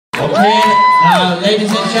Okay, now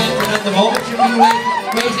ladies and gentlemen, at the moment you've been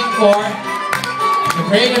waiting for, the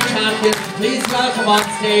parade of champions, please welcome on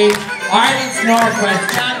stage Ireland's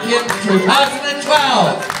Northwest Champion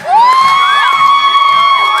 2012.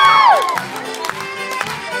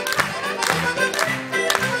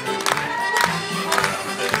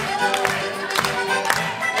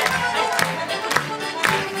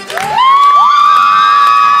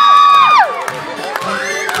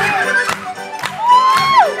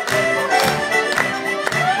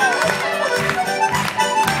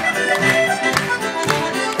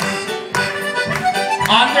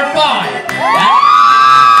 Under 5.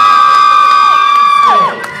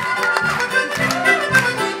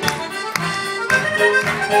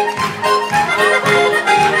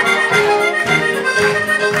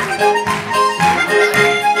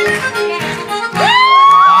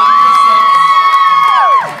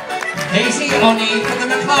 O'Neill from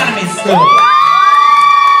the Economy School.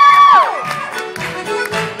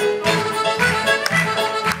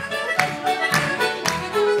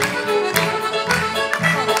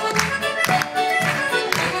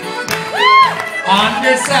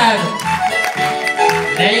 Under 7,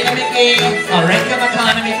 Leila McGee from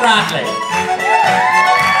Economy Bradley.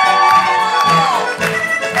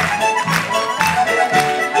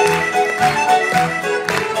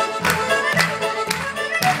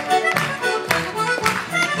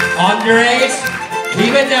 Under 8,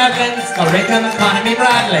 Kiva Devlin from Economy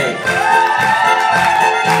Bradley.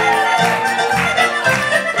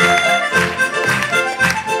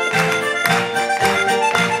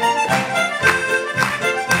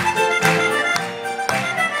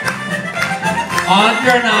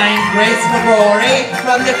 Under 9, Grace McCary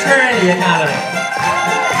from the Turley Academy.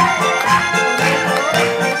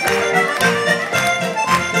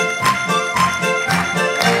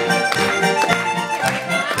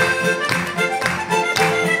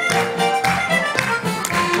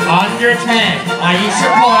 Under 10, Aiesha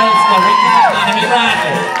Coyle from Economy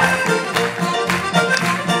Bradley.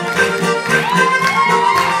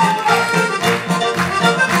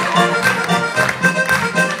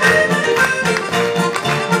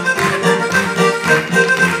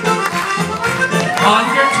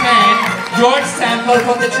 George Temple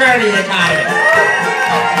from the Charity Academy.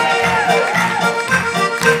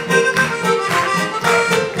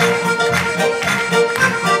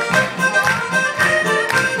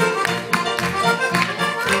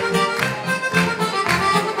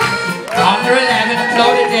 Under 11,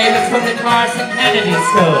 Clodagh from the Carson Kennedy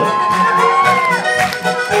School.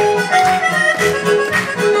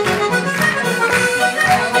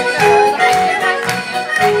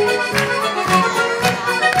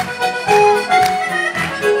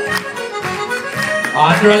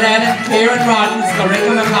 Under 11, Ciaran rodden,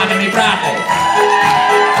 Economy Bradley.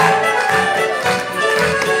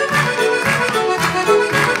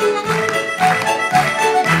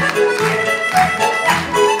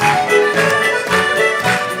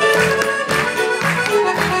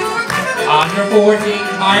 Under 14,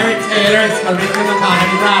 Kyra Taylor, Economy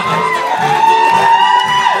Bradley.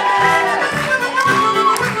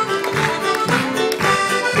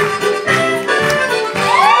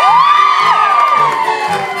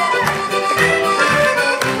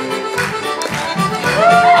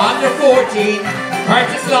 Under 14,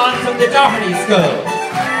 Curtis Lawn from the Doherty School.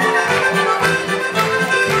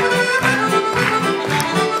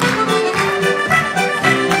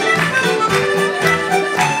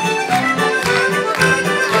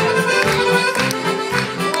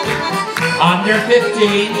 Under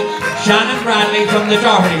 15, Shannon Bradley from the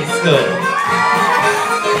Doherty School.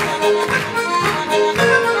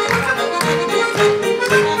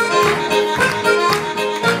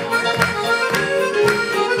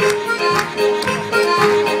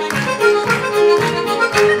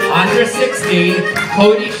 Under 16,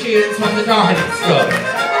 Codie Shiels from the Doherty School.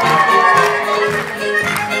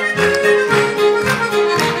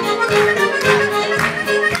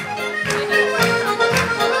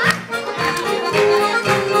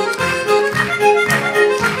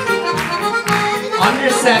 Under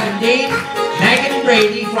 17,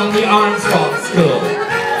 Brady from the Armstrong School.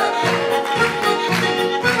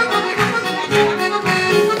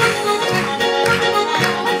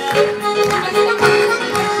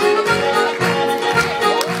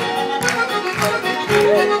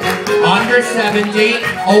 Under 17,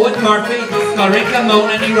 Owen Murphy, monaghan,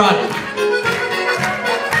 rodden.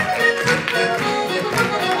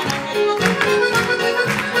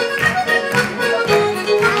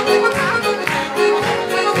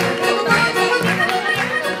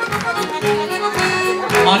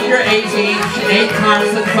 Under 18, sinead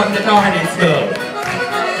Carson from the Doherty School.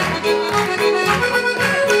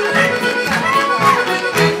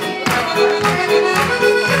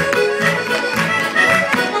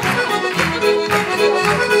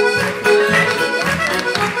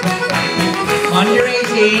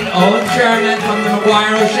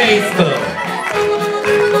 High School.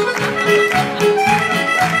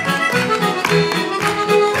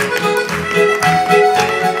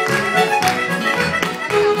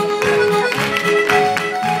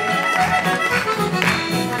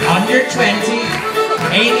 Under 20,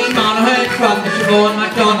 Amy Monaghan from the Siobhan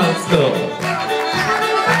MacDonald School.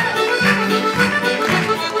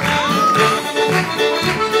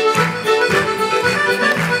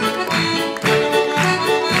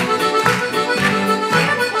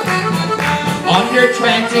 Under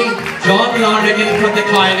 20, John Lonegan from the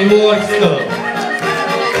Coyle School.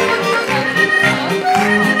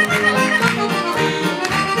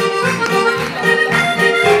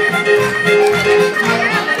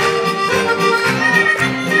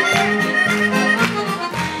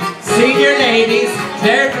 Senior ladies,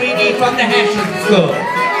 Brady from the Hessian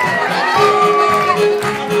School.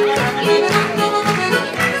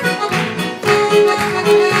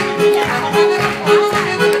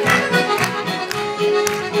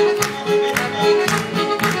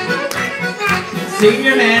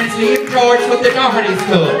 Senior men, Liam George from the Doherty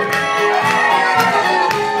School.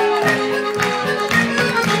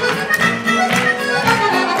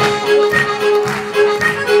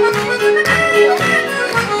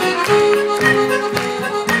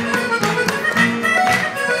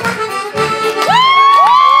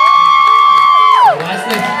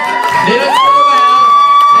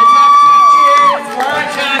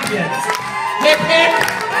 Hip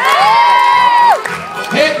hip!